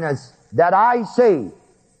greatness that I see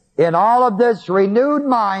in all of this renewed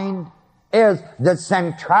mind is the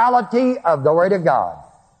centrality of the Word of God.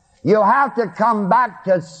 You have to come back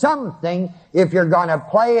to something if you're going to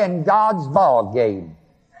play in God's ball game.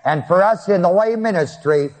 And for us in the lay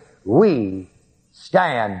ministry, we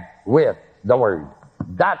stand with the Word.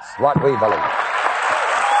 That's what we believe.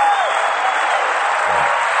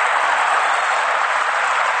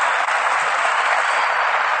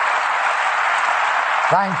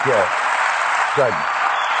 Thank you. Good.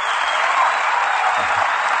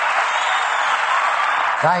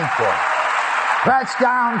 Thank you. Press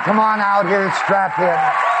down. Come on out here. Strap in.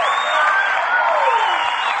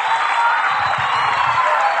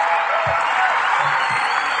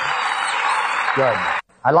 Good.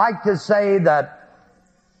 I like to say that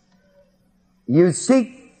you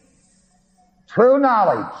seek true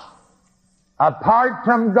knowledge apart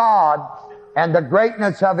from God and the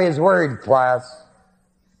greatness of His Word, class.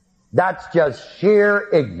 That's just sheer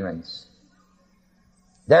ignorance.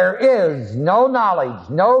 There is no knowledge,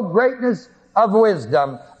 no greatness of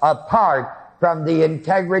wisdom apart from the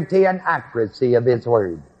integrity and accuracy of His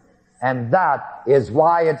Word. And that is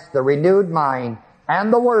why it's the renewed mind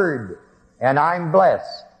and the Word. And I'm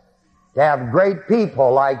blessed to have great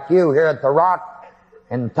people like you here at the Rock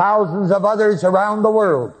and thousands of others around the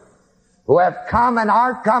world who have come and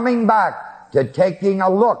are coming back to taking a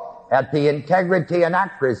look at the integrity and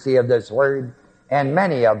accuracy of this Word, and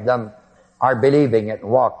many of them are believing it and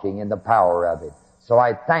walking in the power of it. So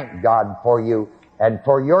I thank God for you and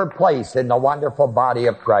for your place in the wonderful body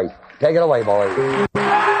of Christ. Take it away, boys.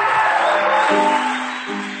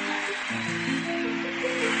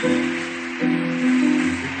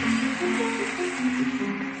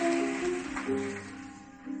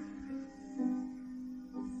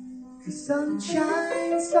 The sun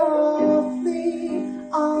shines softly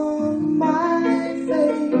on my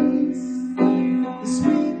face. The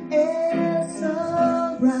sweet air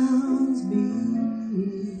surrounds me.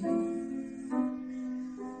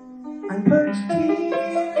 I'm perched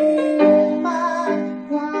here in my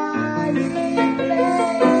quiet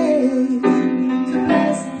place to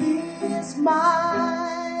bless this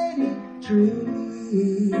mighty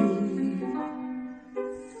tree.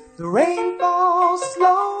 The rain falls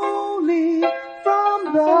slowly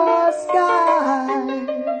from the sky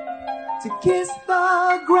to kiss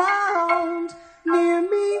the ground near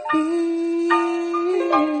me.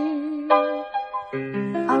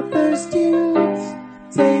 Our thirsty roots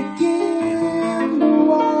take in the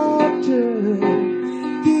water,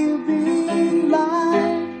 giving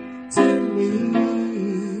life to me.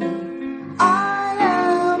 I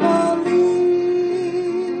am a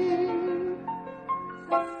leaf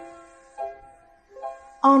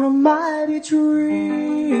on a mighty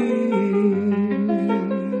tree.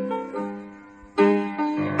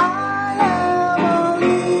 I am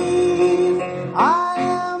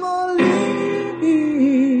a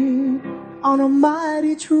leaf on a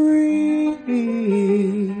mighty tree.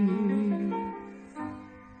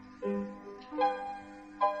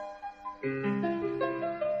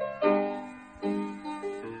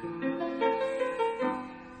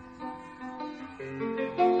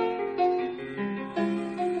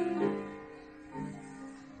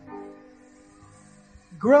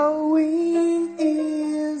 Growing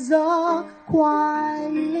is a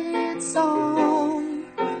quiet song,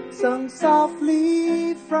 sung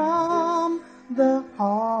softly from the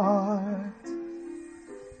heart.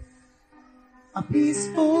 A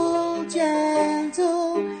peaceful,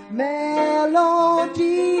 gentle melody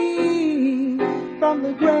from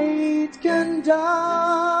the great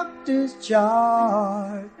conductor's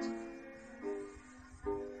chart.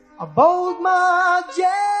 A bold,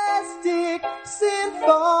 majestic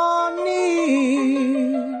symphony,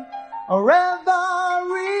 a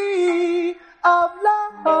reverie of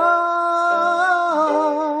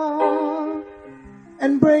love,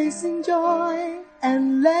 embracing joy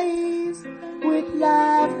and laced with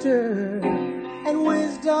laughter and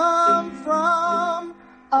wisdom from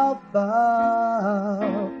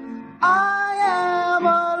above. I am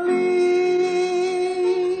a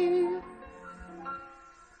leaf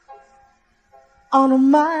on a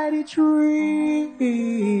mighty tree.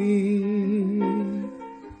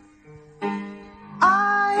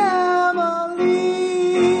 I am a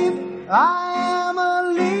leaf, I am a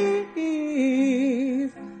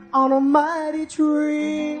leaf on a mighty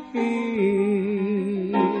tree.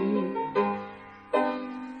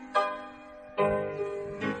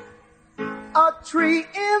 A tree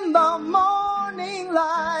in the morning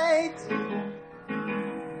light,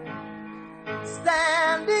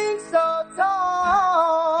 standing so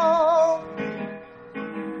tall,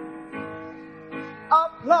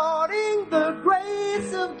 applauding the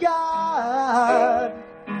grace of God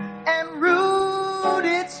and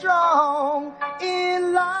rooted strong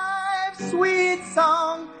in life.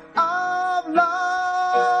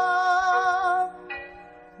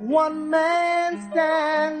 one man's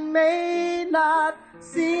stand may not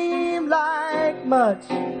seem like much,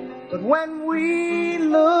 but when we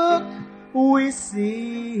look, we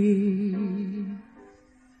see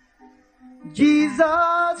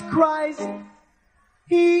Jesus Christ.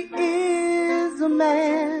 He is a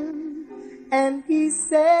man, and he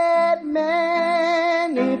set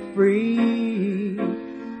many free.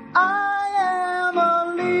 I am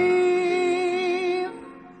a leaf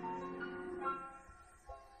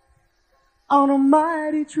on a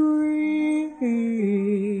mighty tree.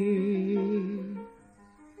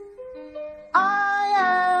 I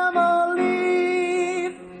am a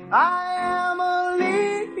leaf, I am a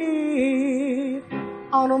leaf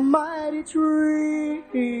on a mighty tree.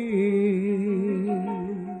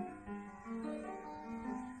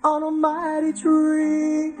 On a mighty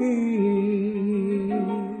tree.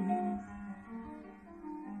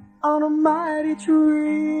 On a mighty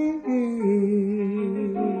tree.